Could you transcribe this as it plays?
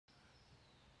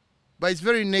By its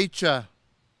very nature,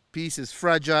 peace is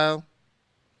fragile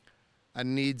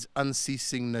and needs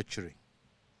unceasing nurturing.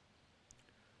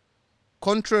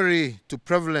 Contrary to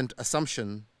prevalent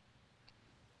assumption,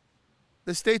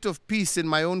 the state of peace in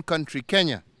my own country,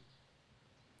 Kenya,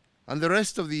 and the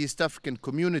rest of the East African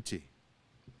community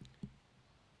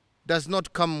does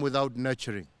not come without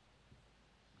nurturing.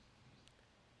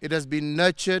 It has been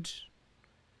nurtured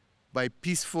by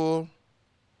peaceful,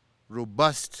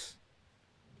 robust,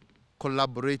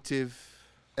 collaborative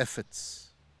efforts.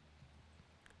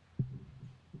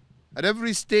 At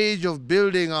every stage of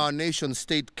building our nation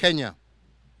state, Kenya,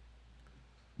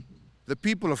 the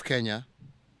people of Kenya,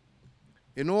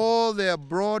 in all their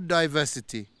broad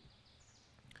diversity,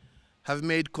 have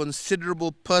made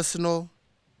considerable personal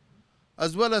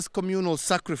as well as communal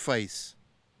sacrifice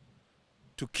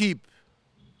to keep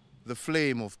the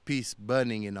flame of peace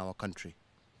burning in our country.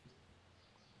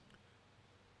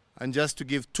 And just to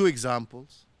give two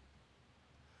examples,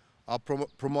 our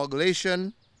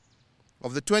promulgation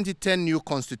of the 2010 new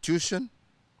Constitution,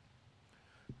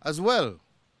 as well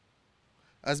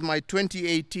as my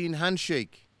 2018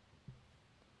 handshake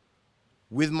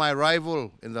with my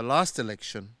rival in the last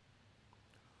election,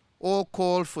 all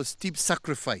call for steep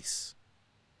sacrifice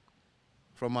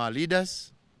from our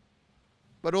leaders,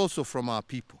 but also from our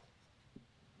people.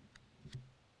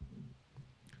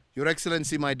 Your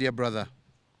Excellency, my dear brother,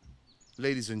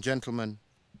 ladies and gentlemen,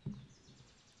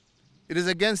 it is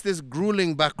against this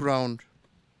grueling background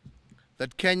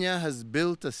that Kenya has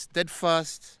built a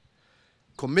steadfast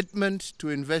commitment to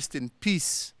invest in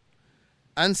peace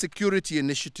and security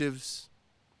initiatives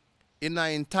in our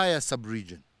entire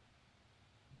sub-region.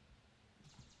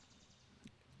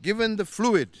 Given the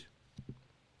fluid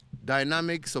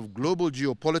dynamics of global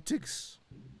geopolitics,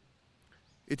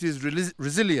 it is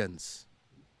resilience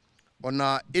on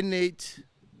our innate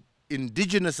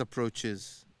indigenous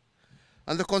approaches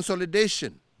and the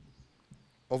consolidation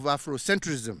of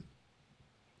Afrocentrism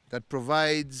that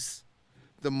provides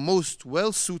the most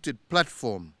well-suited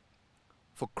platform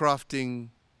for crafting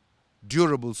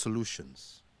durable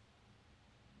solutions.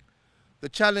 The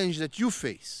challenge that you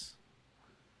face,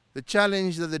 the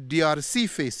challenge that the DRC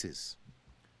faces,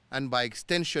 and by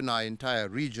extension our entire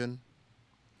region,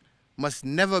 must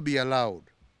never be allowed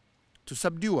to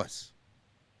subdue us.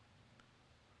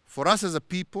 For us as a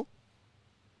people,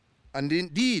 and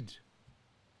indeed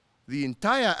the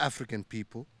entire African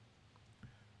people,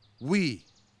 we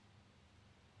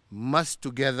must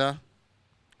together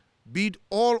beat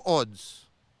all odds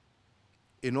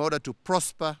in order to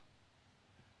prosper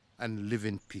and live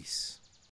in peace.